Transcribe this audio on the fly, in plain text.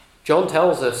John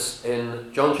tells us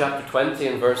in John chapter 20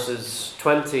 and verses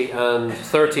 20 and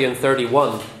 30 and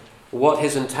 31 what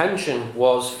his intention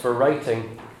was for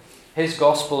writing his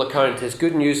gospel account, his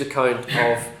good news account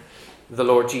of the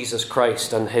Lord Jesus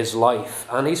Christ and his life.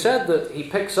 And he said that he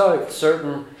picks out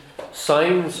certain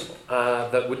signs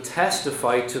that would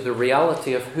testify to the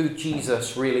reality of who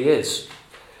Jesus really is.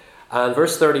 And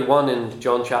verse 31 in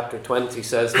John chapter 20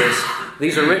 says this: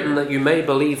 "These are written that you may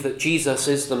believe that Jesus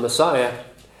is the Messiah,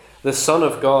 the Son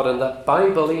of God, and that by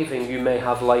believing you may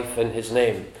have life in his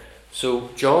name." So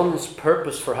John's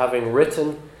purpose for having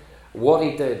written what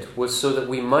he did was so that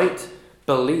we might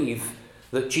believe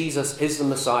that Jesus is the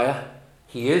Messiah,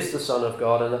 he is the Son of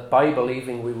God, and that by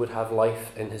believing we would have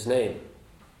life in his name.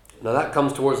 Now that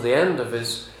comes towards the end of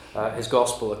his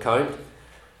gospel account.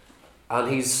 And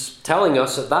he's telling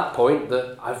us at that point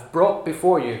that I've brought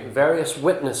before you various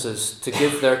witnesses to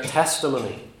give their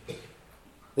testimony.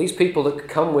 These people that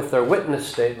come with their witness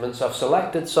statements, I've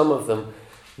selected some of them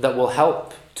that will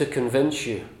help to convince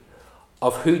you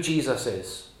of who Jesus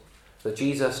is. That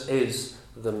Jesus is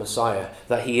the Messiah,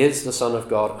 that he is the Son of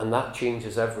God, and that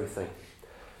changes everything.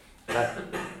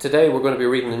 Today we're going to be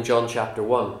reading in John chapter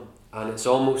 1, and it's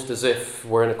almost as if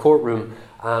we're in a courtroom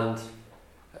and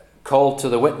called to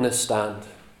the witness stand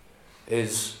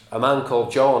is a man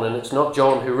called John, and it's not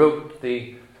John who wrote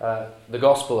the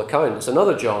gospel account. It's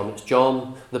another John. It's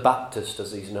John the Baptist,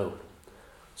 as he's known.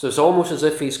 So it's almost as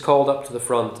if he's called up to the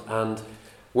front and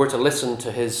we're to listen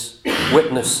to his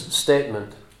witness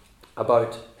statement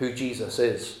about who Jesus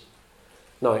is.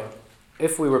 Now,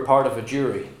 if we were part of a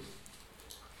jury,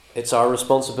 it's our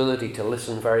responsibility to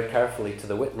listen very carefully to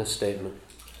the witness statement,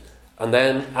 and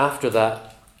then after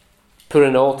that put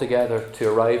it all together to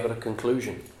arrive at a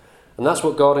conclusion. And that's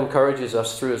what God encourages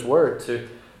us through his word, to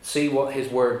see what his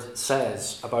word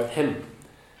says about him,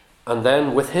 and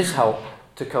then with his help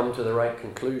to come to the right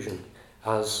conclusion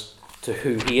as to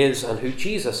who he is and who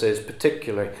Jesus is,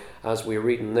 particularly as we're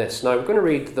reading this. Now we're going to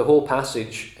read the whole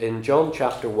passage in John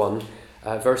chapter 1,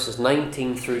 verses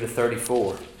 19 through to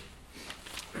 34.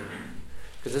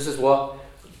 Because this is what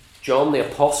John the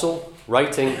Apostle,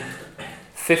 writing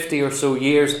 50 or so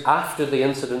years after the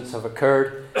incidents have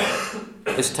occurred,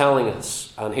 is telling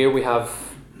us. And here we have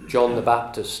John the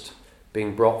Baptist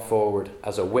being brought forward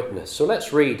as a witness. So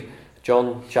let's read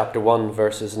John chapter 1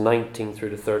 verses 19 through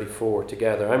to 34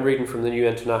 together. I'm reading from the New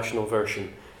International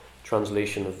Version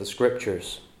translation of the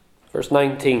Scriptures. Verse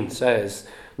 19 says,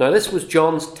 "Now this was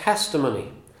John's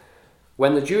testimony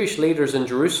when the Jewish leaders in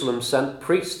Jerusalem sent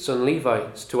priests and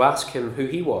Levites to ask him who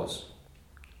he was.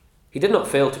 He did not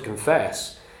fail to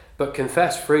confess, but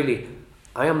confessed freely,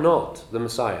 'I am not the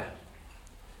Messiah.'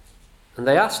 And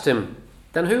they asked him,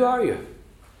 'Then who are you?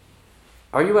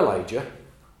 Are you Elijah?'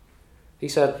 He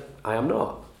said, 'I am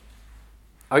not.'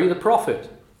 'Are you the prophet?'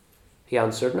 He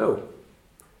answered, 'No.'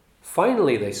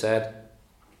 Finally they said,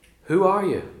 'Who are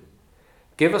you?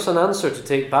 Give us an answer to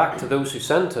take back to those who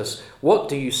sent us. What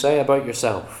do you say about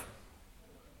yourself?'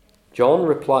 John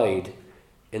replied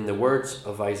in the words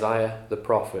of Isaiah the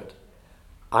prophet,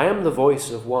 'I am the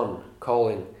voice of one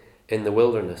calling in the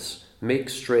wilderness, make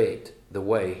straight the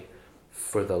way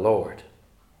for the Lord.'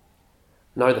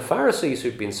 Now the Pharisees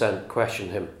who'd been sent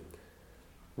questioned him,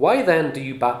 'Why then do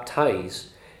you baptize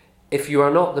if you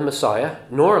are not the Messiah,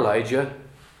 nor Elijah,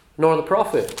 nor the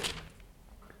prophet?'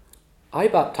 'I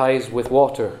baptize with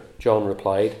water,' John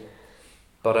replied,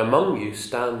 'but among you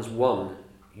stands one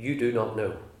you do not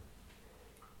know.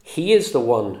 He is the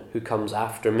one who comes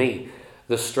after me,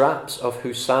 the straps of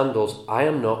whose sandals I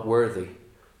am not worthy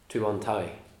to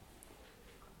untie.'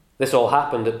 This all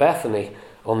happened at Bethany,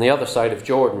 on the other side of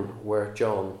Jordan, where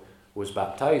John was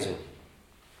baptizing.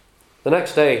 The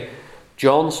next day,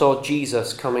 John saw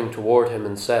Jesus coming toward him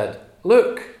and said,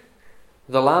 'Look,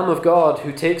 the Lamb of God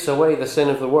who takes away the sin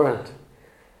of the world.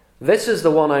 This is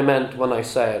the one I meant when I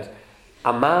said,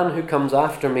 a man who comes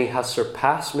after me has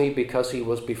surpassed me because he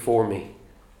was before me.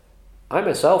 I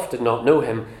myself did not know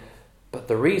him, but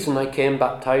the reason I came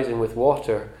baptizing with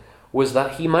water was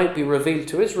that he might be revealed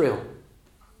to Israel.'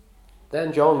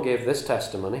 Then John gave this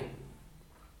testimony,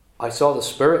 'I saw the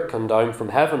Spirit come down from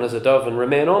heaven as a dove and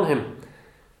remain on him.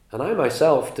 And I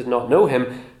myself did not know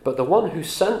him, but the one who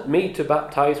sent me to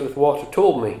baptize with water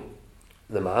told me,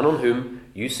 the man on whom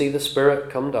you see the Spirit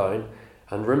come down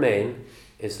and remain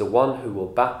is the one who will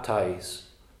baptize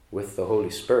with the Holy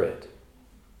Spirit.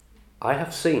 I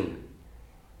have seen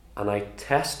and I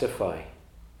testify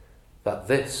that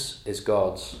this is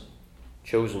God's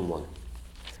chosen one.'"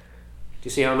 Do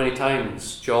you see how many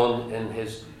times John, in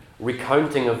his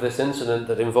recounting of this incident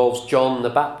that involves John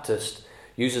the Baptist,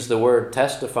 uses the word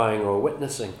testifying or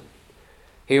witnessing?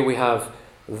 Here we have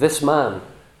this man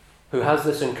who has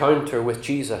this encounter with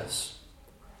Jesus,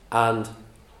 and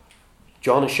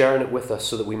John is sharing it with us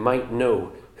so that we might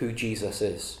know who Jesus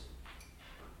is.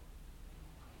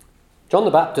 John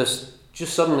the Baptist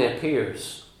just suddenly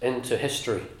appears into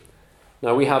history.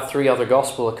 Now, we have 3 other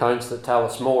gospel accounts that tell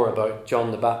us more about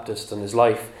John the Baptist and his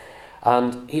life.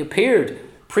 And he appeared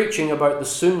preaching about the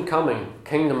soon coming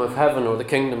kingdom of heaven, or the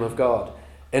kingdom of God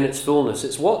in its fullness.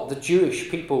 It's what the Jewish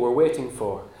people were waiting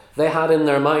for. They had in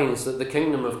their minds that the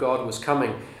kingdom of God was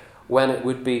coming, when it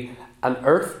would be an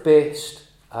earth-based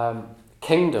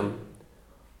kingdom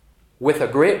with a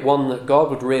great one that God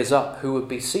would raise up, who would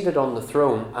be seated on the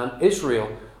throne, and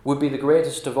Israel would be the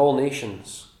greatest of all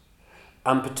nations.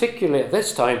 And particularly at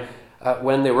this time,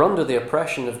 when they were under the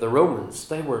oppression of the Romans,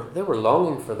 they were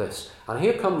longing for this. And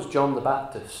here comes John the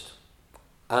Baptist,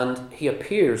 and he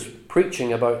appears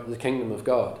preaching about the kingdom of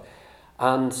God.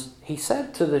 And he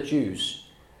said to the Jews,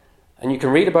 and you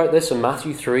can read about this in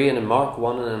Matthew 3 and in Mark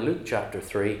 1 and in Luke chapter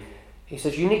 3, he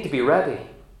says, you need to be ready.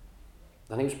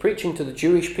 And he was preaching to the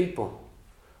Jewish people,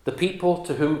 the people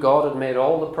to whom God had made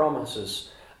all the promises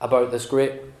about this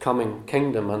great coming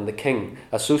kingdom and the king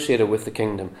associated with the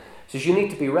kingdom. He says you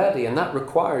need to be ready, and that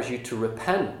requires you to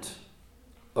repent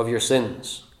of your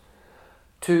sins,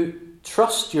 to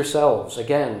trust yourselves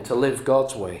again to live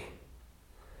God's way,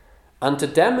 and to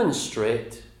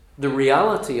demonstrate the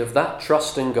reality of that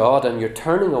trust in God and your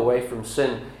turning away from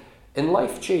sin in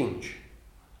life change.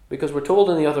 Because we're told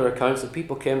in the other accounts that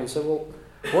people came and said, well,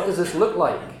 what does this look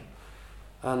like?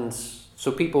 And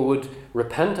so people would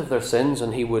repent of their sins,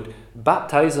 and he would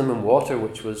baptize them in water,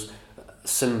 which was a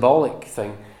symbolic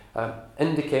thing,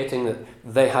 indicating that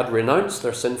they had renounced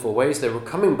their sinful ways. They were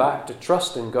coming back to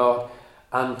trust in God,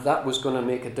 and that was going to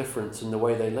make a difference in the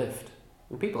way they lived.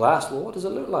 And people asked, well, what does it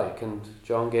look like? And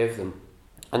John gave them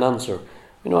an answer.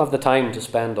 We don't have the time to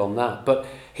spend on that. But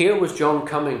here was John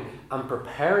coming and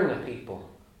preparing a people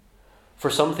for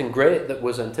something great that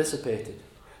was anticipated,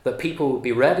 that people would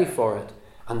be ready for it,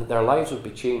 and that their lives would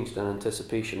be changed in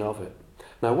anticipation of it.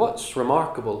 Now, what's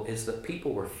remarkable is that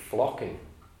people were flocking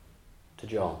to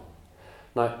John.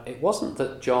 Now, it wasn't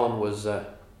that John was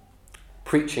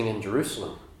preaching in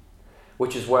Jerusalem,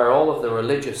 which is where all of the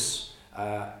religious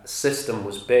system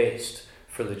was based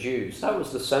for the Jews. That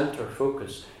was the centre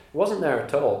focus. It wasn't there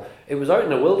at all. It was out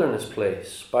in a wilderness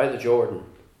place by the Jordan.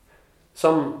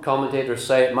 Some commentators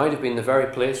say it might have been the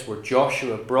very place where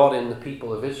Joshua brought in the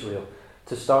people of Israel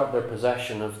to start their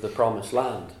possession of the promised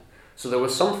land. So there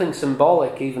was something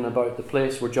symbolic even about the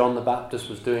place where John the Baptist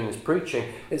was doing his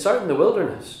preaching. It's out in the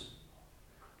wilderness.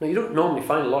 Now, you don't normally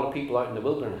find a lot of people out in the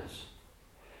wilderness.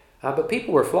 But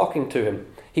people were flocking to him.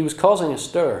 He was causing a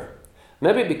stir,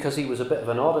 maybe because he was a bit of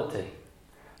an oddity.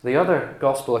 The other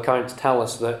gospel accounts tell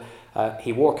us that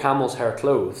he wore camel's hair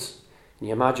clothes. Can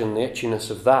you imagine the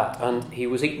itchiness of that? And he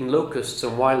was eating locusts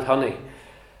and wild honey.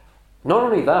 Not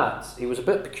only that, he was a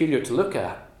bit peculiar to look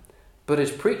at, but his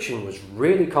preaching was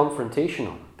really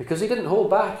confrontational, because he didn't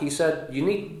hold back. He said, you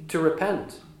need to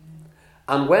repent.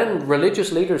 And when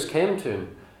religious leaders came to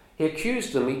him, he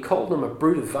accused them, he called them a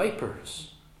brood of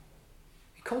vipers.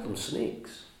 He called them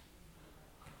snakes.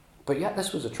 But yet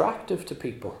this was attractive to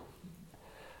people.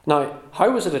 Now, how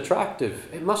was it attractive?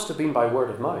 It must have been by word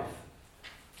of mouth,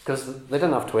 because they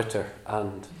didn't have Twitter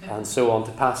and so on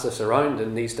to pass this around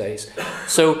in these days.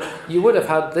 So you would have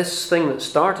had this thing that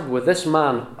started with this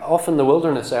man off in the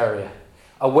wilderness area,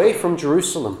 away from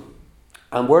Jerusalem,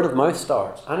 and word of mouth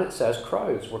starts, and it says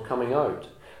crowds were coming out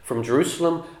from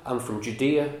Jerusalem and from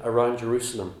Judea around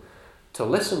Jerusalem to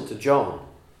listen to John.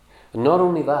 And not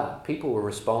only that, people were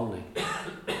responding.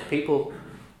 People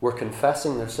were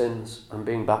confessing their sins and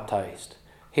being baptized.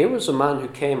 Here was a man who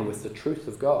came with the truth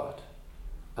of God,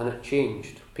 and it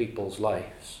changed people's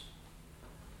lives.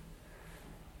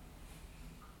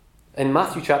 In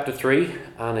Matthew chapter 3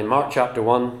 and in Mark chapter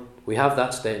 1, we have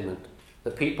that statement.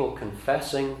 The people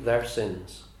confessing their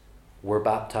sins were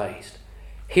baptized.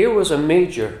 Here was a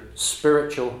major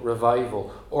spiritual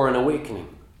revival, or an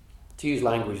awakening, to use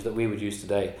language that we would use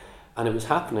today. And it was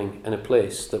happening in a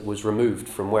place that was removed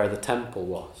from where the temple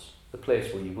was, the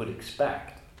place where you would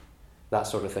expect that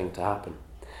sort of thing to happen.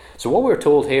 So what we're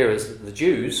told here is that the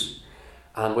Jews,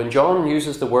 and when John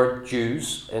uses the word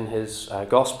Jews in his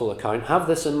gospel account, have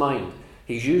this in mind.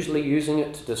 He's usually using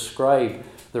it to describe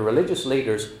the religious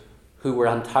leaders who were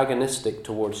antagonistic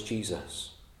towards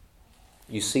Jesus.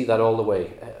 You see that all the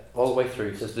way through.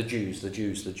 It says the Jews, the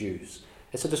Jews, the Jews.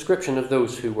 It's a description of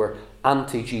those who were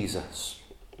anti-Jesus.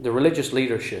 The religious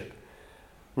leadership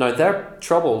Now they're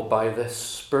troubled by this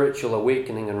spiritual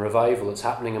awakening and revival that's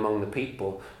happening among the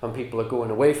people, and people are going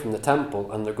away from the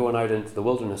temple and they're going out into the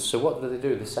wilderness. So what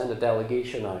do? They send a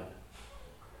delegation out.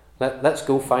 Let's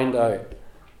go find out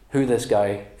who this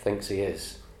guy thinks he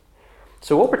is.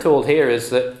 So what we're told here is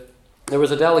that there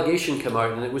was a delegation come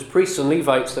out, and it was priests and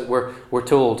Levites that were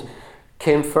told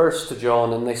came first to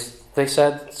John, and they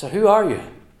said, "So who are you?"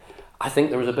 I think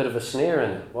there was a bit of a sneer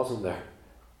in it, wasn't there?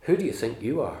 Who do you think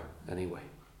you are, anyway?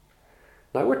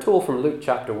 Now we're told from Luke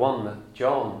chapter 1 that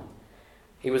John,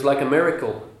 he was like a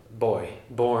miracle boy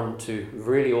born to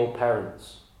really old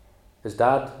parents. His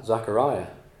dad, Zachariah,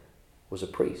 was a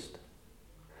priest.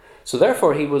 So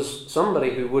therefore he was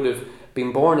somebody who would have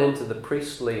been born into the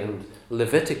priestly and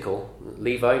Levitical,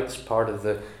 Levites, part of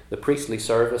the priestly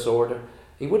service order.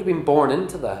 He would have been born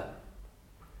into that.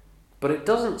 But it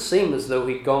doesn't seem as though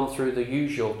he'd gone through the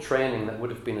usual training that would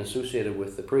have been associated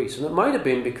with the priest. And it might have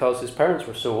been because his parents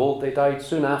were so old, they died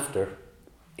soon after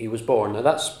he was born. Now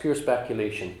that's pure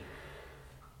speculation.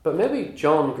 But maybe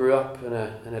John grew up in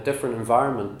a different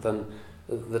environment than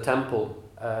the temple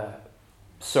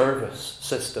service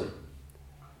system.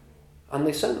 And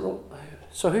they said, "Well,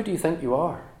 so who do you think you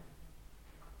are?"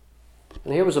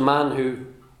 And here was a man who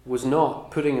was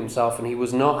not putting himself, and he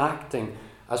was not acting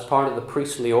as part of the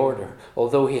priestly order.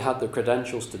 Although he had the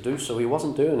credentials to do so, he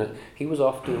wasn't doing it. He was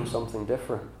off doing something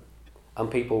different.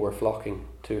 And people were flocking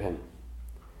to him.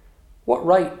 What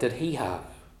right did he have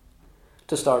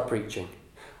to start preaching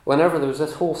whenever there was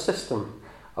this whole system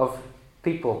of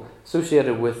people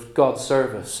associated with God's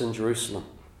service in Jerusalem?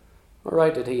 What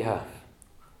right did he have?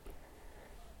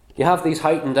 You have these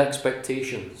heightened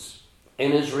expectations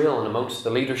in Israel and amongst the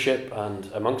leadership and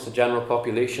amongst the general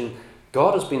population.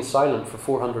 God has been silent for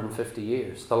 450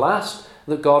 years. The last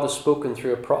that God has spoken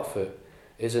through a prophet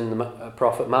is in the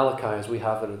prophet Malachi, as we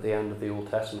have it at the end of the Old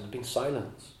Testament. It's been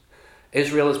silence.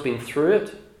 Israel has been through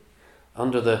it.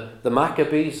 Under the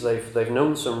Maccabees, they've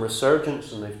known some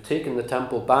resurgence, and they've taken the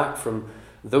temple back from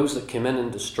those that came in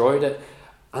and destroyed it.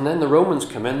 And then the Romans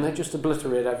come in, they just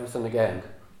obliterate everything again.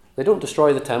 They don't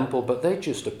destroy the temple, but they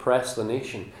just oppress the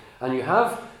nation. And you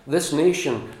have this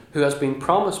nation who has been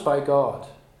promised by God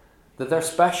that they're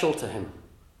special to him,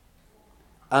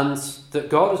 and that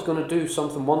God is going to do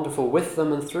something wonderful with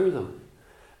them and through them.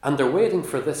 And they're waiting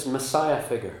for this Messiah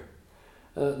figure.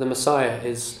 The Messiah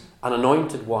is an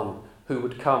anointed one who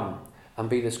would come and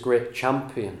be this great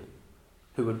champion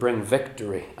who would bring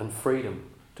victory and freedom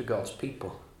to God's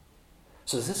people.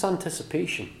 So there's this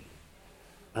anticipation.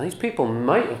 And these people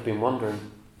might have been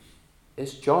wondering,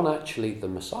 is John actually the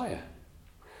Messiah?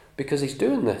 Because he's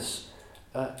doing this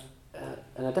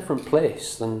in a different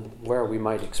place than where we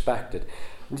might expect it.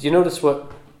 Do you notice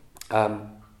what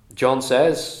John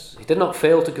says? He did not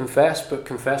fail to confess, but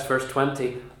confessed, verse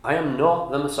 20, "I am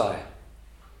not the Messiah."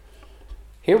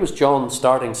 Here was John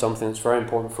starting something that's very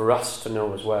important for us to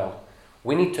know as well.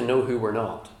 We need to know who we're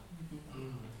not.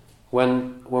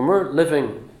 When we're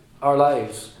living our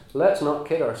lives, let's not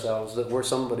kid ourselves that we're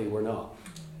somebody we're not.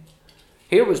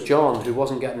 Here was John who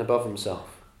wasn't getting above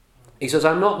himself. He says,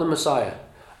 "I'm not the Messiah.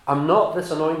 I'm not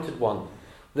this anointed one,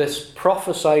 this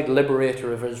prophesied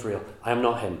liberator of Israel. I am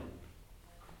not him."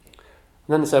 And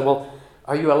then they said, "Well,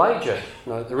 are you Elijah?"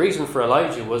 Now, the reason for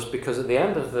Elijah was because at the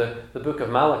end of the book of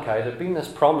Malachi, there had been this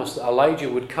promise that Elijah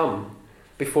would come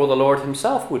before the Lord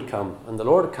himself would come. And the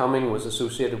Lord coming was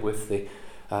associated with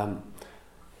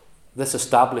this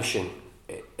establishing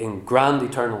in grand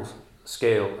eternal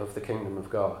scale of the kingdom of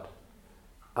God.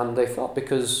 And they thought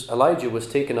because Elijah was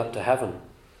taken up to heaven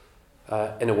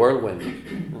in a whirlwind,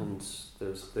 and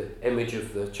there's the image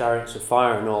of the chariots of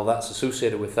fire and all that's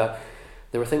associated with that,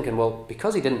 they were thinking, well,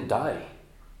 because he didn't die,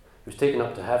 he was taken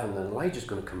up to heaven, then Elijah's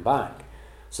going to come back.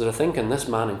 So they're thinking this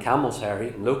man in camel's hair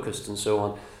eating locusts and so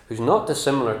on, who's not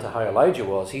dissimilar to how Elijah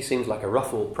was, he seems like a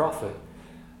rough old prophet.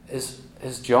 Is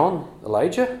John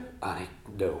Elijah?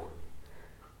 No,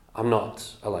 I'm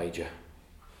not Elijah.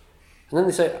 And then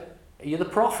they say, "Are you the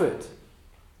prophet?"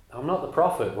 "I'm not the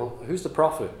prophet." Well, who's the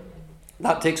prophet?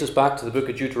 That takes us back to the book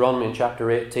of Deuteronomy in chapter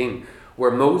 18,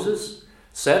 where Moses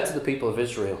said to the people of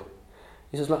Israel,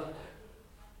 he says, "Look,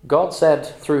 God said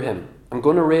through him, I'm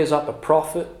going to raise up a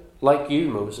prophet like you,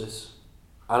 Moses,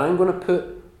 and I'm going to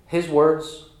put his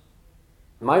words,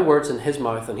 my words in his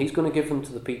mouth, and he's going to give them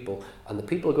to the people, and the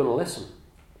people are going to listen.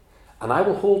 And I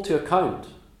will hold to account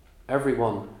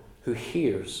everyone who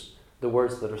hears the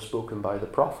words that are spoken by the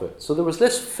prophet." So there was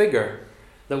this figure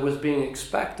that was being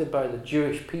expected by the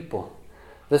Jewish people,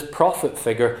 this prophet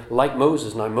figure like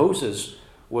Moses. Now Moses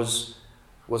was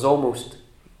almost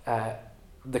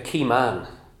the key man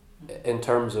in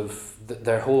terms of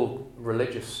their whole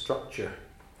religious structure.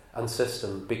 and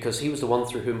system, because he was the one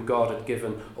through whom God had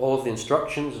given all of the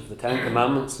instructions of the 10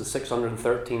 Commandments, the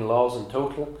 613 laws in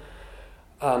total.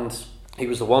 And he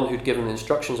was the one who'd given the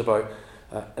instructions about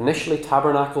initially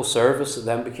tabernacle service that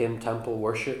then became temple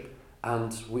worship.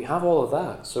 And we have all of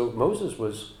that. So Moses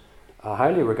was a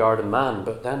highly regarded man,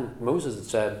 but then Moses had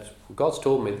said, God's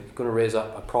told me he's going to raise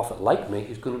up a prophet like me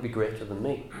who's going to be greater than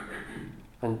me.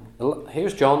 And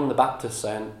here's John the Baptist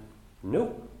saying,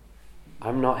 no,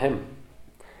 I'm not him.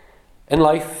 In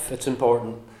life, it's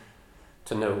important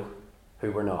to know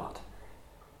who we're not.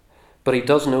 But he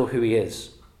does know who he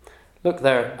is. Look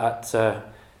there at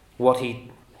what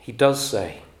he does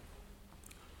say.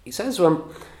 He says,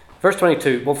 verse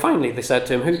 22, well, finally they said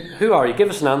to him, who are you? Give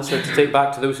us an answer to take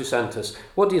back to those who sent us.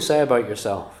 What do you say about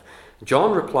yourself?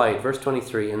 John replied, verse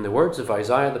 23, in the words of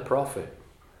Isaiah the prophet,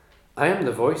 I am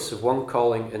the voice of one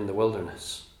calling in the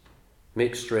wilderness.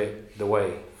 Make straight the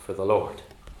way for the Lord.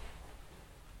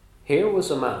 Here was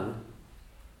a man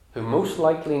who most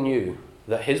likely knew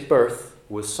that his birth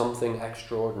was something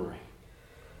extraordinary.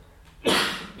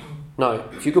 Now,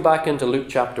 if you go back into Luke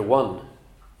chapter 1,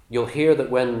 you'll hear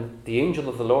that when the angel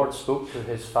of the Lord spoke to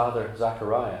his father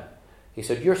Zechariah, he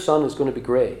said, your son is going to be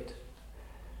great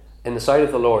in the sight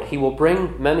of the Lord. He will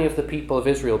bring many of the people of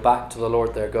Israel back to the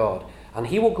Lord their God, and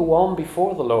he will go on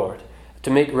before the Lord to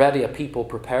make ready a people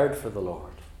prepared for the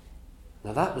Lord.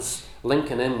 Now that was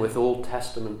linking in with Old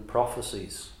Testament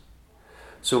prophecies.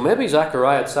 So maybe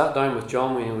Zechariah had sat down with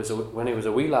John when he was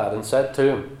a wee lad and said to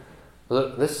him,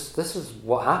 look, this is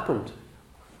what happened.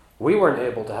 We weren't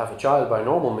able to have a child by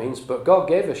normal means, but God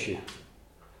gave us you.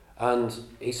 And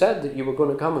he said that you were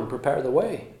going to come and prepare the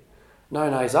way. Now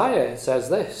in Isaiah it says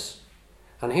this,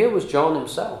 and here was John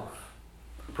himself,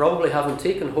 probably having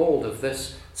taken hold of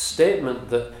this statement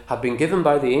that had been given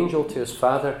by the angel to his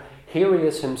father. Here he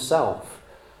is himself,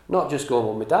 not just going,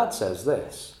 well, my dad says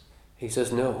this. He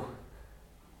says, no,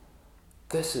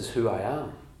 this is who I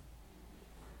am.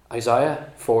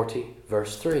 Isaiah 40,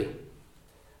 verse 3.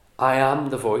 I am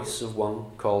the voice of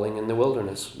one calling in the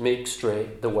wilderness. Make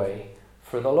straight the way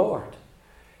for the Lord.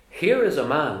 Here is a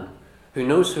man who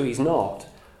knows who he's not,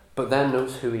 but then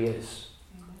knows who he is.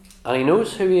 And he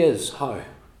knows who he is. How?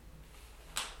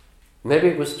 Maybe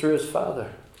it was through his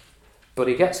father, but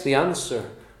he gets the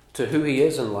answer to who he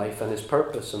is in life and his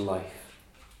purpose in life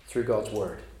through God's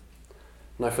word.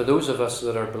 Now, for those of us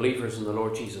that are believers in the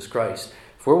Lord Jesus Christ,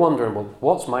 if we're wondering, well,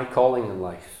 what's my calling in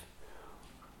life?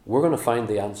 We're going to find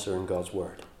the answer in God's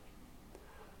word.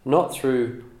 Not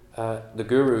through the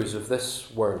gurus of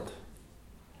this world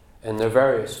in their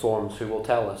various forms who will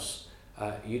tell us,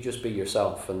 you just be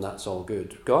yourself and that's all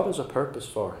good. God has a purpose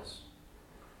for us.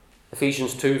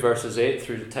 Ephesians 2 verses 8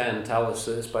 through to 10 tell us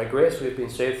that it's by grace we have been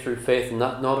saved through faith, and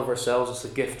that not of ourselves, it's the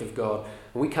gift of God.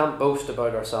 And we can't boast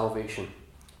about our salvation.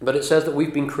 But it says that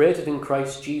we've been created in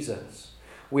Christ Jesus.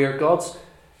 We are God's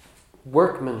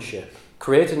workmanship,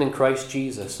 created in Christ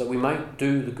Jesus, that we might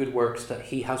do the good works that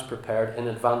he has prepared in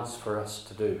advance for us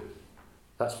to do.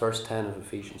 That's verse 10 of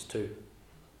Ephesians 2.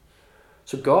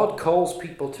 So God calls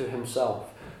people to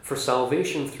himself for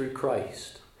salvation through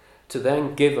Christ, to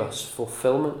then give us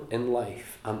fulfillment in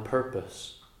life and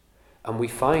purpose. And we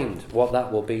find what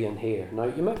that will be in here. Now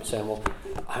you might be saying, well,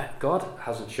 God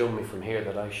hasn't shown me from here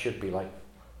that I should be like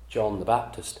John the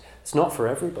Baptist. It's not for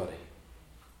everybody.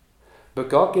 But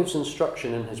God gives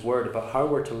instruction in his word about how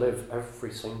we're to live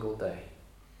every single day.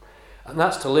 And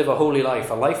that's to live a holy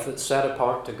life, a life that's set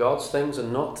apart to God's things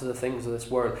and not to the things of this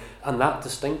world. And that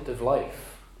distinctive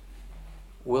life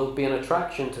will be an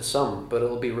attraction to some, but it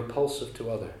will be repulsive to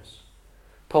others.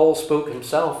 Paul spoke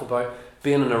himself about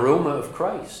being an aroma of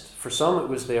Christ. For some it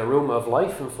was the aroma of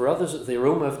life, and for others it's the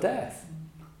aroma of death.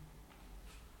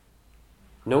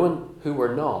 Knowing who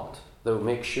we're not, though,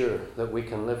 make sure that we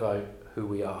can live out who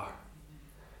we are.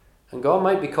 And God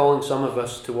might be calling some of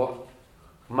us to what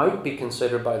might be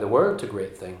considered by the world to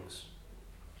great things.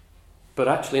 But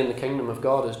actually in the kingdom of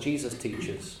God, as Jesus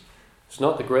teaches, it's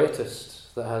not the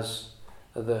greatest that has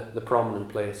the prominent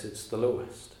place, it's the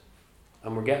lowest.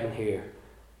 And we're getting here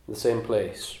in the same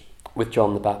place with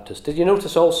John the Baptist. Did you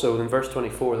notice also in verse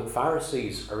 24 that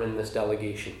Pharisees are in this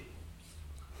delegation?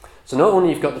 So not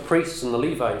only you've got the priests and the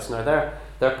Levites, now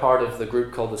they're part of the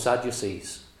group called the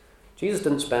Sadducees. Jesus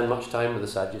didn't spend much time with the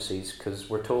Sadducees because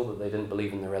we're told that they didn't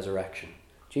believe in the resurrection.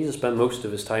 Jesus spent most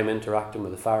of his time interacting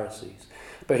with the Pharisees.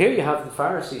 But here you have the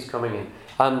Pharisees coming in,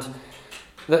 and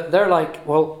they're like,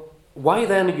 well, why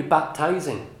then are you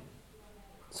baptizing?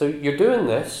 So you're doing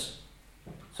this,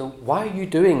 so why are you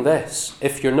doing this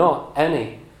if you're not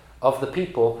any of the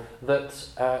people that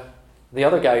the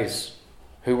other guys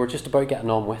who were just about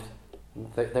getting on with?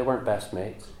 They weren't best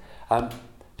mates.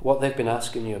 what they've been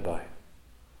asking you about.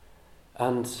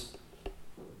 And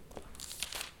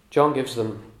John gives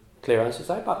them clear answers.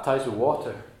 I baptize with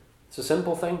water. It's a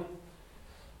simple thing.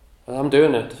 And I'm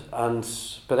doing it.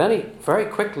 But then he very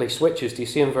quickly switches. Do you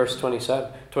see in verse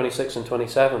 26 and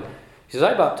 27? He says,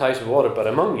 I baptize with water, but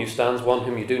among you stands one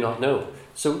whom you do not know.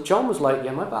 So John was like,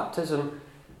 yeah, my baptism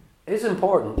is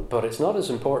important, but it's not as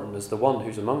important as the one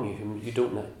who's among you whom you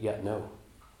don't yet know.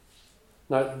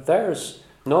 Now, there's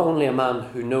not only a man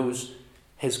who knows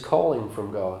his calling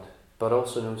from God, but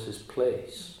also knows his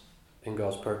place in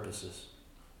God's purposes.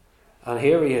 And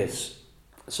here he is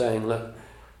saying, look,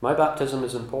 my baptism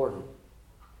is important,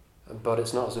 but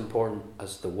it's not as important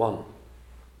as the one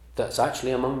that's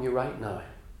actually among you right now.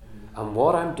 And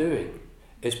what I'm doing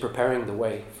is preparing the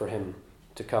way for him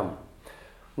to come.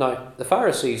 Now, the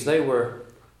Pharisees, they were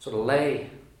sort of lay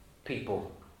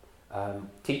people,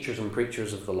 teachers and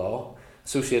preachers of the law,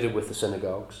 associated with the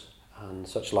synagogues and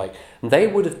such like. And they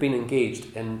would have been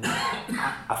engaged in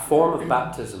a form of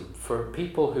baptism for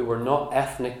people who were not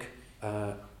ethnic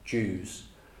Jews,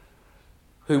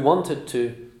 who wanted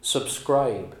to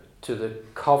subscribe to the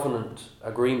covenant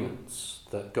agreements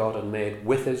that God had made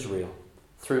with Israel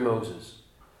through Moses,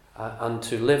 and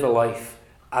to live a life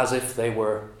as if they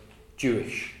were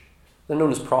Jewish. They're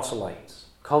known as proselytes,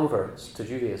 converts to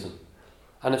Judaism.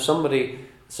 And if somebody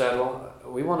said, well,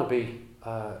 we want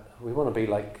to be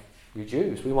like you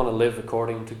Jews, we want to live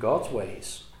according to God's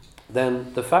ways,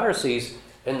 then the Pharisees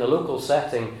in the local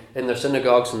setting, in their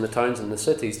synagogues in the towns and the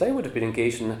cities, they would have been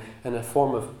engaged in a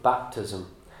form of baptism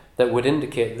that would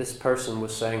indicate this person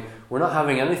was saying, we're not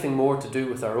having anything more to do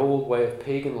with our old way of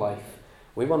pagan life.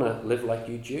 We want to live like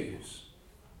you Jews.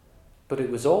 But it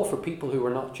was all for people who were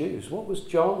not Jews. What was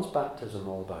John's baptism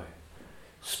all about?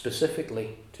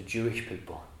 Specifically to Jewish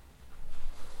people.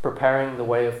 Preparing the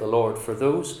way of the Lord for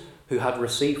those who had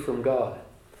received from God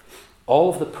all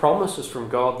of the promises from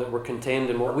God that were contained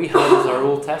in what we have as our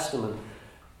Old Testament.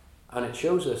 And it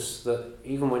shows us that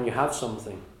even when you have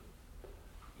something,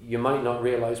 you might not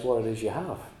realize what it is you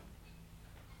have.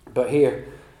 But here,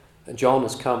 John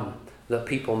has come that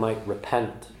people might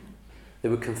repent. They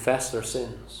would confess their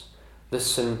sins. This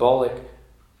symbolic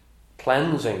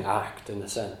cleansing act, in a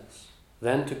sense.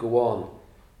 Then to go on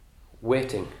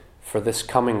waiting for this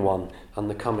coming one and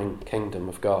the coming kingdom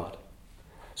of God.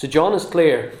 So John is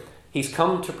clear. He's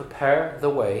come to prepare the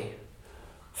way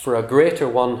for a greater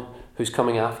one who's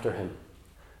coming after him.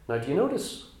 Now, do you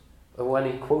notice when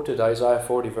he quoted Isaiah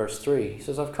 40 verse 3, he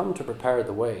says, I've come to prepare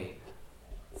the way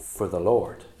for the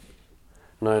Lord.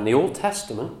 Now, in the Old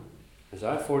Testament,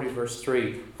 Isaiah 40 verse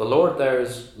 3, the Lord there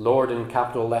is Lord in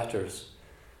capital letters,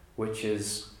 which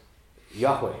is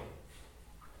Yahweh.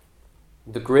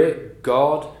 The great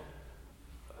God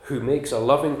who makes a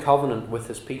loving covenant with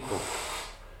his people,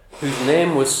 whose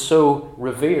name was so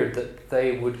revered that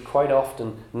they would quite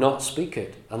often not speak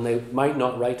it and they might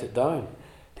not write it down.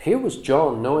 Here was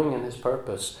John knowing in his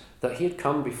purpose that he had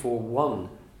come before one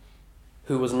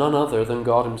who was none other than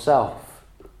God himself.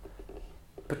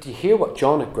 But do you hear what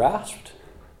John had grasped?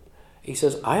 He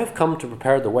says, I have come to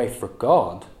prepare the way for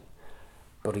God,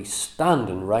 but he's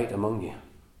standing right among you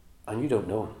and you don't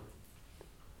know him.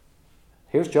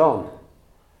 Here's John,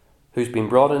 who's been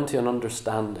brought into an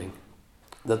understanding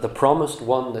that the promised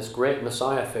one, this great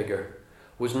Messiah figure,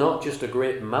 was not just a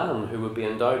great man who would be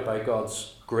endowed by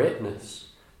God's greatness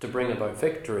to bring about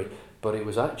victory, but it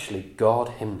was actually God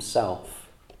himself,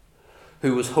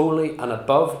 who was holy and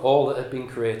above all that had been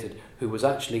created, who was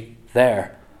actually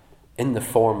there in the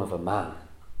form of a man.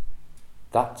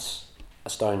 That's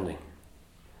astounding.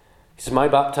 He says, my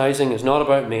baptizing is not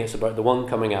about me, it's about the one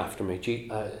coming after me.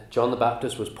 John the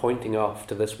Baptist was pointing off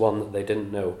to this one that they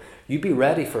didn't know. You be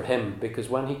ready for him, because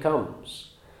when he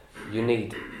comes, you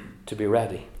need to be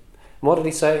ready. And what did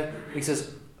he say? He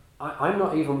says, I'm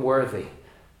not even worthy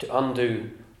to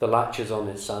undo the latches on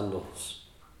his sandals.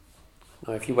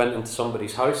 Now, if you went into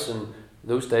somebody's house in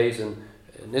those days in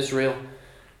Israel,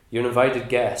 you're an invited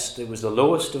guest. It was the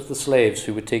lowest of the slaves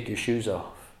who would take your shoes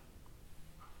off.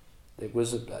 It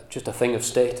was just a thing of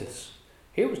status.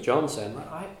 Here was John saying,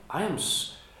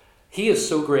 he is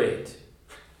so great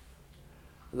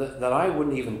that I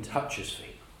wouldn't even touch his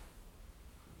feet.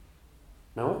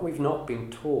 Now, what we've not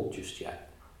been told just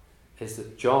yet is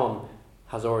that John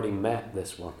has already met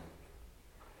this one.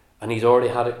 And he's already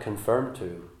had it confirmed to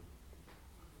him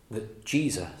that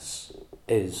Jesus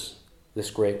is this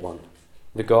great one,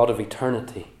 the God of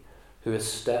eternity, who has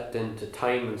stepped into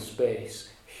time and space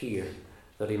here,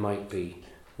 that he might be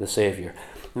the Saviour.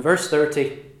 In verse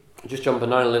 30, just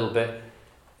jumping down a little bit,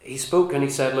 he spoke and he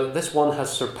said, look, this one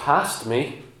has surpassed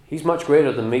me. He's much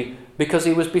greater than me because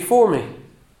he was before me.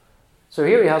 So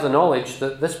here he has a knowledge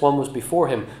that this one was before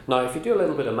him. Now, if you do a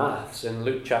little bit of maths in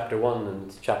Luke chapter 1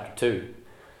 and chapter 2,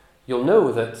 you'll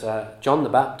know that John the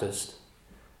Baptist,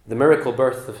 the miracle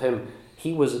birth of him,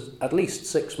 he was at least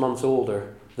 6 months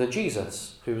older than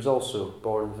Jesus, who was also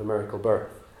born of a miracle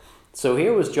birth. So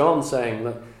here was John saying,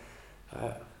 look,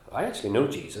 I actually know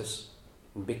Jesus.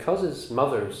 Because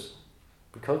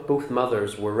both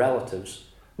mothers were relatives,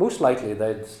 most likely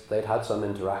they'd had some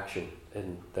interaction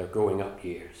in their growing up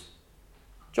years.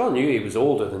 John knew he was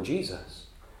older than Jesus,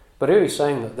 but here he's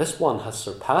saying that this one has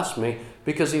surpassed me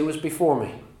because he was before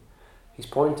me. He's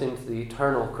pointing to the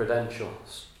eternal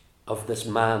credentials of this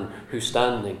man who's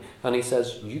standing, and he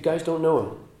says, you guys don't know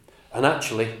him. And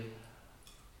actually,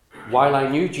 while I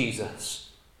knew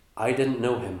Jesus, I didn't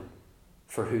know him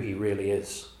for who he really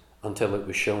is until it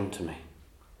was shown to me.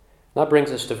 That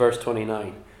brings us to verse 29.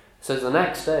 It says, the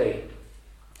next day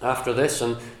after this,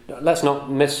 and let's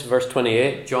not miss verse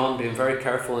 28, John being very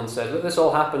careful and said, look, this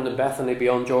all happened in Bethany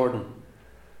beyond Jordan.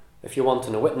 If you want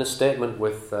a witness statement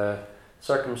with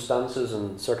circumstances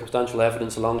and circumstantial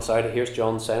evidence alongside it, here's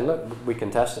John saying, look, we can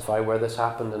testify where this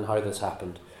happened and how this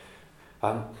happened.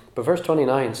 But verse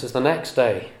 29 says, the next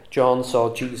day John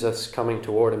saw Jesus coming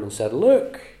toward him and said,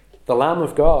 look, the Lamb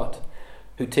of God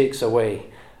who takes away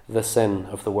the sin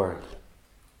of the world.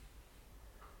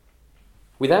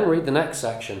 We then read the next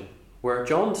section where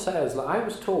John says that I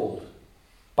was told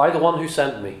by the one who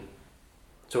sent me.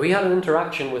 So he had an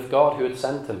interaction with God who had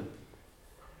sent him.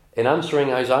 In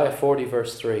answering Isaiah 40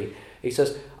 verse 3, he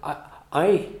says,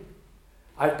 I've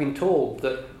been told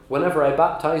that whenever I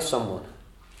baptize someone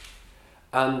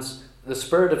and the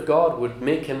Spirit of God would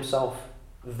make himself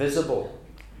visible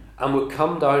and would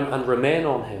come down and remain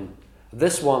on him,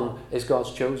 this one is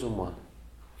God's chosen one.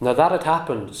 Now that had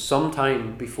happened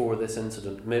sometime before this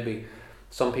incident, maybe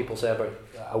some people say about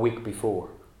a week before.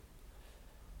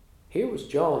 Here was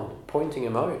John pointing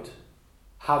him out,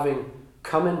 having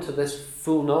come into this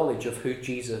full knowledge of who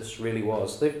Jesus really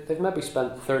was. They've maybe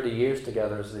spent 30 years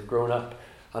together as they've grown up,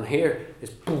 and here is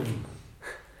boom,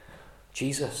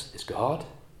 Jesus is God.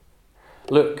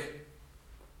 Look,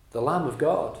 the Lamb of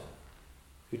God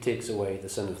who takes away the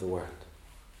sin of the world.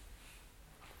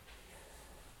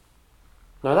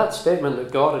 Now that statement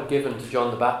that God had given to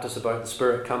John the Baptist about the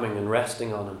Spirit coming and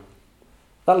resting on him,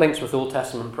 that links with Old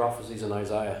Testament prophecies in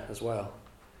Isaiah as well.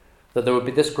 That there would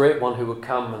be this great one who would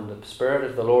come and the Spirit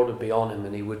of the Lord would be on him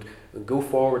and he would go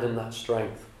forward in that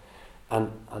strength.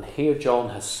 And here John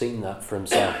has seen that for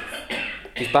himself.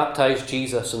 He's baptized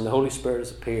Jesus and the Holy Spirit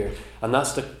has appeared. And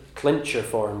that's the clincher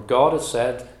for him. God has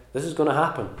said, this is going to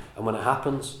happen. And when it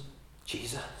happens,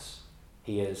 Jesus,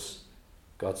 he is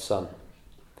God's Son.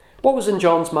 What was in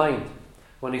John's mind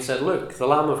when he said, look, the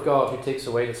Lamb of God who takes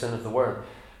away the sin of the world?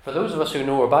 For those of us who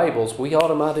know our Bibles, we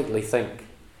automatically think,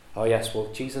 oh yes,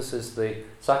 well, Jesus is the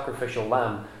sacrificial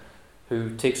lamb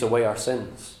who takes away our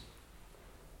sins.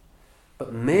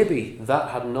 But maybe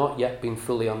that had not yet been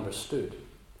fully understood.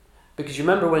 Because you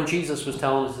remember when Jesus was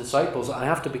telling his disciples, I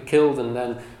have to be killed and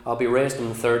then I'll be raised on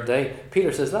the third day.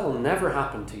 Peter says, that'll never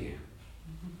happen to you.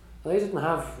 They didn't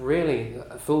have really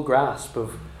a full grasp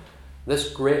of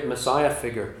this great Messiah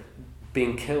figure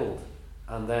being killed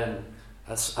and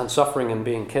suffering and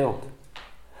being killed.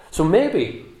 So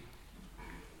maybe,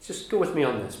 just go with me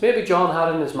on this, maybe John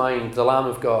had in his mind the Lamb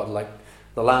of God, like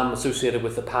the lamb associated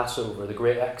with the Passover, the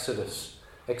great Exodus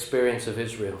experience of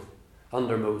Israel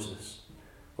under Moses,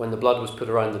 when the blood was put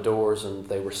around the doors and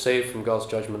they were saved from God's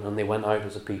judgment and they went out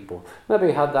as a people. Maybe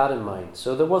he had that in mind.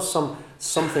 So there was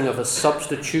something of a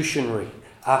substitutionary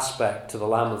aspect to the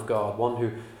Lamb of God, one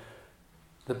who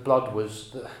the blood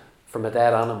was from a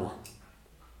dead animal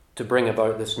to bring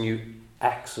about this new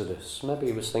Exodus. Maybe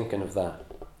he was thinking of that.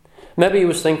 Maybe he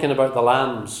was thinking about the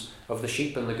lambs of the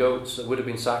sheep and the goats that would have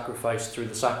been sacrificed through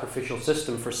the sacrificial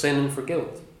system for sin and for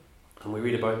guilt. And we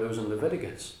read about those in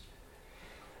Leviticus.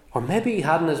 Or maybe he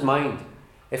had in his mind,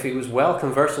 if he was well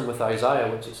conversant with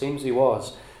Isaiah, which it seems he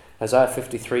was, Isaiah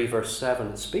 53 verse 7,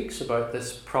 it speaks about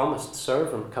this promised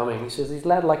servant coming. He says he's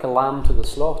led like a lamb to the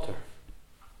slaughter.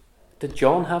 Did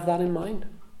John have that in mind?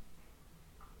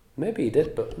 Maybe he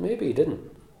did, but maybe he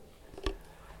didn't.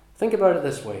 Think about it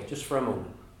this way, just for a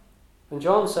moment. When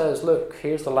John says, look,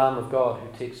 here's the Lamb of God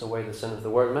who takes away the sin of the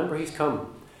world. Remember, he's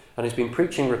come and he's been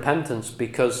preaching repentance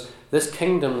because this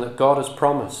kingdom that God has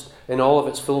promised in all of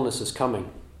its fullness is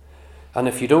coming. And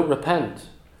if you don't repent,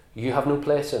 you have no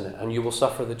place in it and you will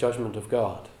suffer the judgment of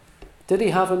God. Did he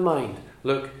have in mind,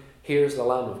 look, here's the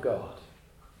Lamb of God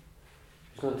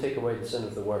who's going to take away the sin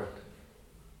of the world?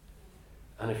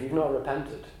 And if you've not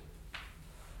repented,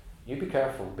 you be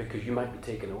careful because you might be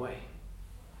taken away.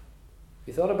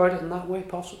 You thought about it in that way,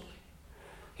 possibly?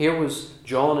 Here was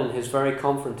John in his very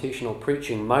confrontational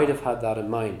preaching, might have had that in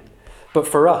mind. But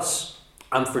for us,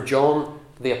 and for John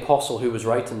the Apostle who was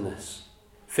writing this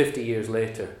 50 years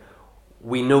later,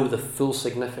 we know the full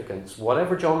significance.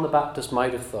 Whatever John the Baptist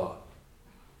might have thought,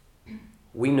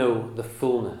 we know the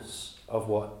fullness of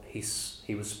what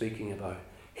he was speaking about.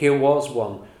 Here was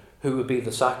one who would be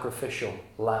the sacrificial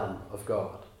Lamb of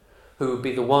God, who would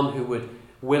be the one who would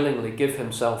willingly give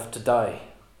himself to die,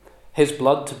 his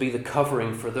blood to be the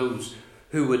covering for those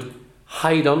who would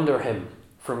hide under him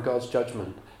from God's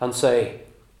judgment and say,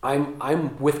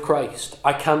 I'm with Christ.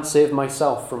 I can't save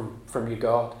myself from you,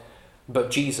 God, but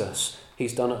Jesus,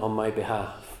 he's done it on my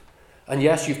behalf. And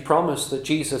yes, you've promised that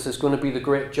Jesus is going to be the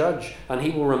great judge, and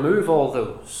he will remove all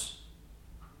those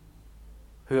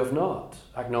who have not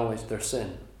acknowledged their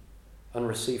sin and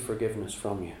receive forgiveness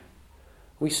from you.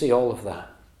 We see all of that.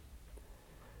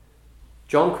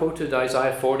 John quoted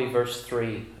Isaiah 40 verse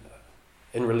 3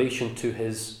 in relation to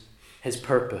his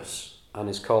purpose and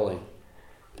his calling.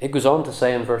 It goes on to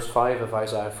say in verse 5 of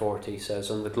Isaiah 40, he says,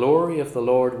 "And the glory of the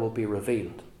Lord will be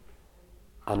revealed,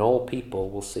 and all people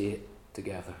will see it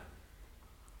together."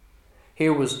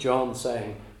 Here was John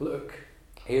saying, look,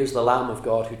 here's the Lamb of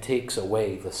God who takes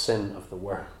away the sin of the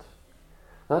world.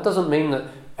 Now, that doesn't mean that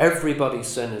everybody's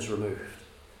sin is removed.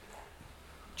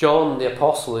 John the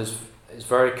Apostle is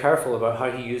very careful about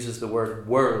how he uses the word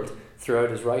world throughout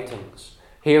his writings.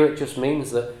 Here it just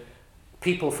means that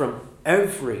people from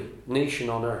every nation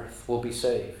on earth will be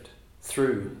saved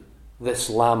through this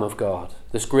Lamb of God,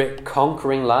 this great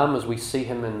conquering Lamb as we see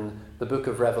him in the book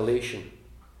of Revelation.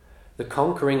 The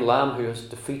conquering Lamb who has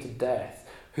defeated death,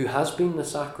 who has been the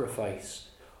sacrifice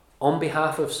on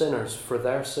behalf of sinners for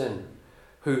their sin,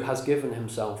 who has given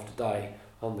himself to die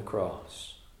on the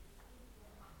cross.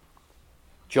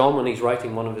 John, when he's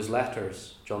writing one of his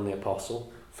letters, John the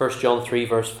Apostle, 1 John 3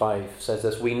 verse 5 says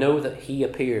this, "We know that he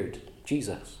appeared,"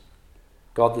 Jesus,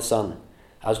 God the Son,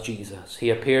 as Jesus. "He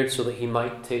appeared so that he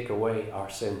might take away our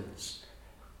sins,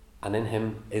 and in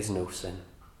him is no sin."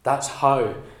 That's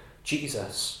how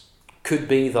Jesus could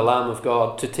be the Lamb of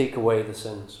God to take away the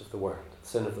sins of the world, the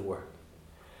sin of the world.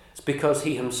 It's because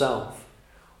he himself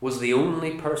was the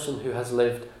only person who has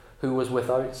lived who was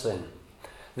without sin,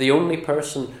 the only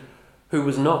person who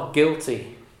was not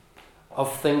guilty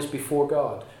of things before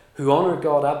God, who honoured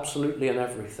God absolutely in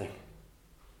everything.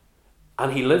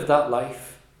 And he lived that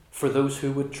life for those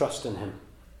who would trust in him.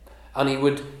 And he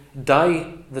would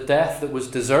die the death that was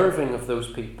deserving of those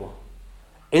people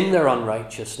in their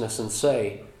unrighteousness and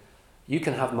say, you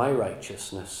can have my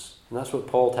righteousness. And that's what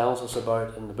Paul tells us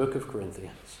about in the book of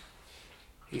Corinthians.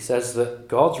 He says that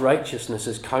God's righteousness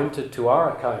is counted to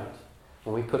our account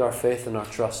when we put our faith and our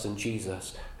trust in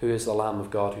Jesus, who is the Lamb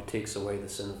of God who takes away the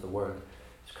sin of the world.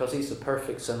 It's because he's the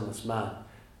perfect sinless man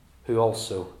who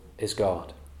also is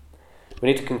God. We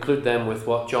need to conclude then with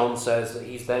what John says that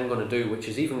he's then going to do, which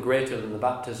is even greater than the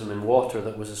baptism in water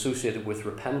that was associated with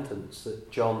repentance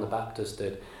that John the Baptist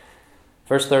did.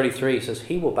 Verse 33 says,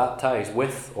 he will baptize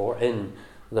with or in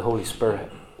the Holy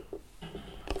Spirit.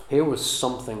 Here was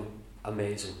something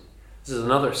amazing. This is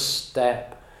another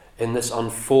step in this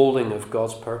unfolding of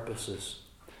God's purposes.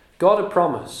 God had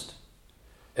promised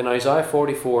in Isaiah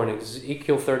 44 and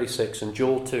Ezekiel 36 and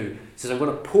Joel 2, he says, I'm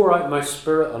going to pour out my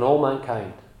Spirit on all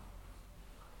mankind.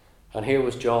 And here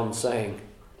was John saying,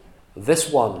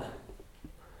 this one,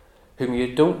 whom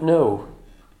you don't know,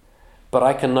 but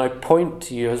I can now point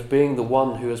to you as being the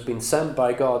one who has been sent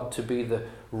by God to be the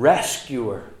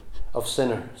rescuer of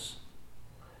sinners.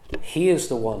 He is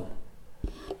the one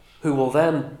who will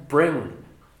then bring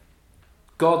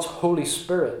God's Holy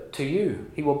Spirit to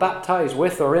you. He will baptize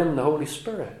with or in the Holy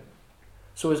Spirit.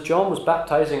 So as John was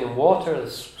baptizing in water,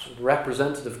 this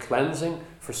representative cleansing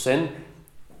for sin,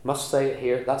 must say it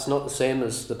here, that's not the same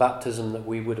as the baptism that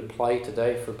we would apply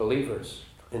today for believers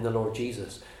in the Lord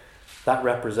Jesus. That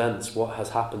represents what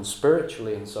has happened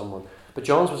spiritually in someone. But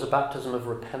John's was a baptism of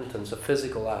repentance, a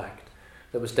physical act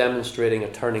that was demonstrating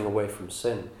a turning away from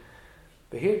sin.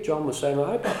 But here John was saying, well,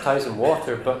 I baptize in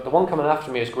water, but the one coming after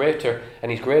me is greater,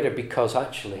 and he's greater because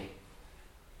actually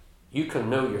you can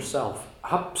know yourself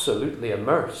absolutely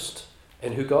immersed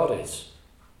in who God is.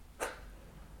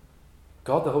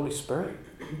 God the Holy Spirit.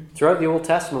 Throughout the Old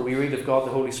Testament we read of God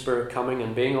the Holy Spirit coming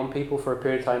and being on people for a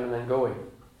period of time and then going.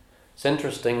 It's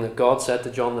interesting that God said to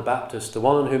John the Baptist, the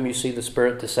one on whom you see the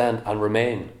Spirit descend and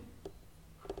remain.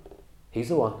 He's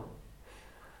the one.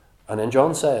 And then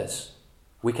John says,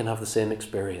 we can have the same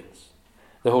experience.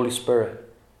 The Holy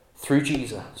Spirit, through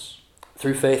Jesus,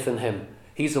 through faith in him,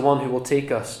 He's the one who will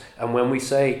take us. And when we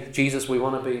say, Jesus, we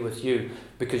want to be with you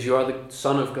because you are the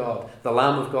Son of God, the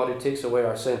Lamb of God who takes away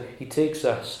our sin, he takes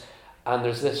us. And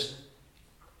there's this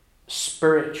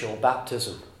spiritual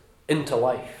baptism into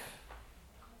life,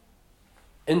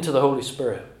 into the Holy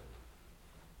Spirit.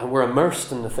 And we're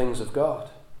immersed in the things of God.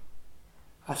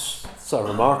 That's a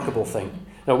remarkable thing.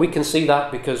 Now we can see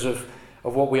that because of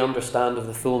what we understand of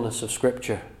the fullness of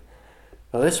Scripture.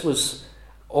 Now this was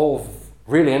all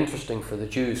really interesting for the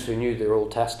Jews who knew their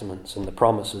Old Testaments and the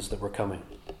promises that were coming.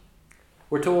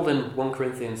 We're told in 1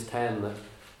 Corinthians 10 that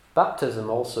baptism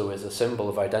also is a symbol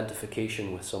of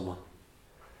identification with someone.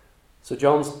 So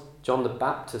John the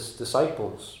Baptist's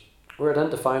disciples were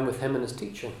identifying with him in his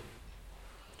teaching.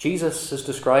 Jesus is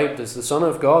described as the Son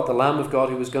of God, the Lamb of God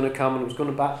who was going to come and was going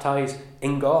to baptize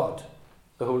in God,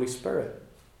 the Holy Spirit.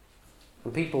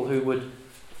 And people who would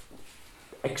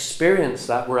experience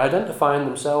that were identifying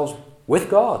themselves with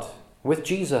God, with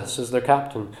Jesus as their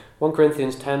captain. 1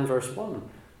 Corinthians 10 verse 1.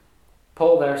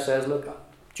 Paul there says, look,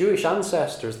 Jewish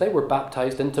ancestors, they were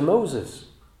baptized into Moses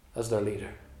as their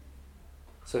leader.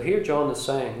 So here John is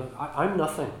saying, look, I'm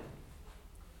nothing.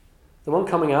 The one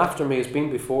coming after me has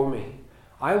been before me.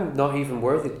 I'm not even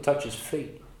worthy to touch his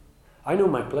feet. I know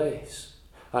my place.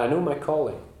 And I know my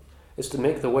calling is to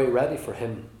make the way ready for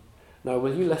him. Now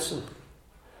will you listen?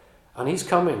 And he's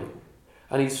coming.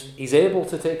 And he's able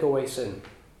to take away sin.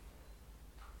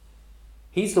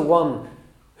 He's the one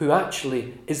who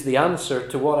actually is the answer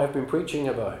to what I've been preaching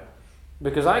about.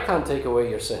 Because I can't take away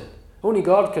your sin. Only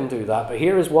God can do that. But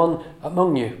here is one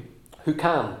among you who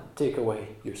can take away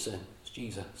your sin. It's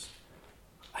Jesus.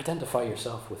 Identify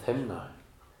yourself with him now.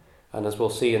 And as we'll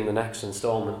see in the next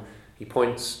installment, he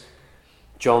points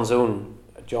John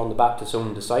the Baptist's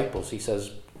own disciples. He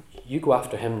says, you go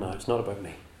after him now. It's not about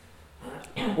me.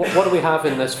 What do we have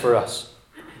in this for us?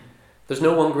 There's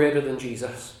no one greater than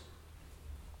Jesus.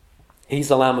 He's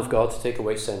the Lamb of God to take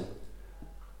away sin.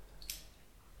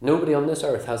 Nobody on this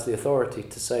earth has the authority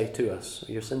to say to us,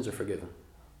 your sins are forgiven.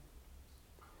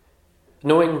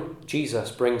 Knowing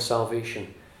Jesus brings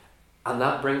salvation, and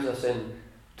that brings us in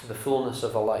to the fullness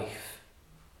of a life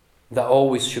that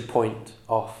always should point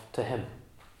off to him.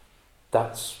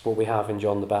 That's what we have in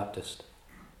John the Baptist.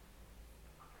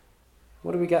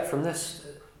 What do we get from this?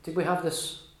 Did we have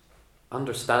this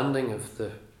understanding of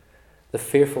the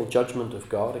fearful judgment of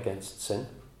God against sin?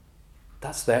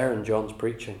 That's there in John's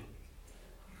preaching.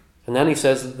 And then he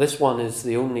says that this one is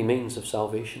the only means of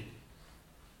salvation.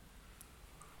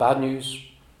 Bad news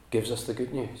gives us the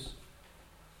good news.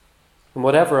 And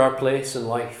whatever our place in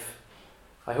life,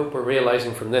 I hope we're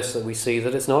realizing from this that we see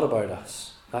that it's not about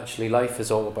us. Actually, life is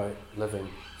all about living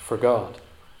for God.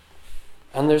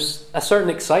 And there's a certain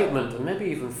excitement and maybe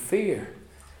even fear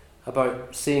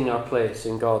about seeing our place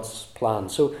in God's plan.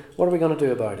 So what are we going to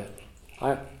do about it?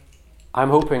 I'm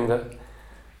hoping that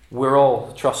we're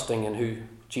all trusting in who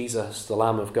Jesus, the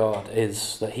Lamb of God,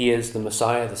 is, that he is the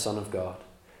Messiah, the Son of God,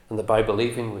 and that by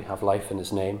believing we have life in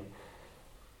his name.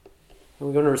 And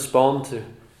we're going to respond to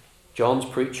John's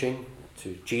preaching,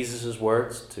 to Jesus'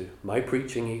 words, to my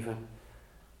preaching even,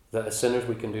 that as sinners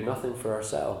we can do nothing for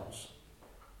ourselves,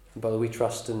 but we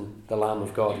trust in the Lamb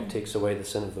of God who takes away the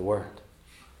sin of the world.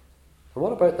 And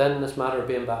what about then this matter of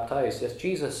being baptized? Yes,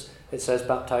 Jesus, it says,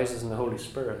 baptizes in the Holy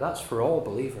Spirit. That's for all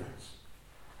believers.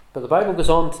 But the Bible goes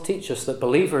on to teach us that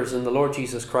believers in the Lord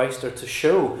Jesus Christ are to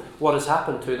show what has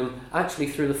happened to them actually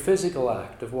through the physical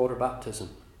act of water baptism.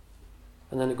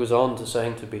 And then it goes on to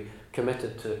saying to be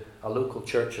committed to a local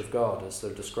church of God as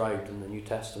they're described in the New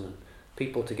Testament.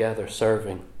 People together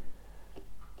serving.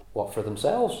 What, for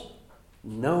themselves?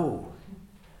 No.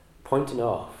 Pointing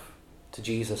off to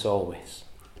Jesus always.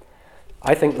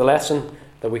 I think the lesson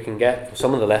that we can get,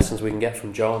 some of the lessons we can get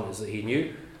from John, is that he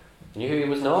knew who he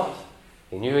was not.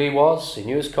 He knew who he was. He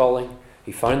knew his calling.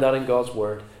 He found that in God's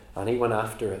word, and he went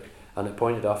after it, and it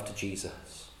pointed off to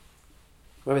Jesus.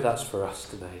 Maybe that's for us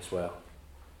today as well.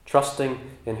 Trusting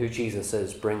in who Jesus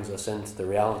is brings us into the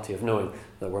reality of knowing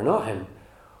that we're not him.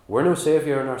 We're no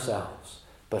saviour in ourselves,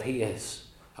 but he is,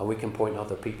 and we can point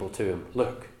other people to him.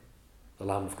 Look, the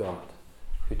Lamb of God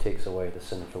who takes away the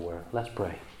sin of the world. Let's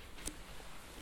pray.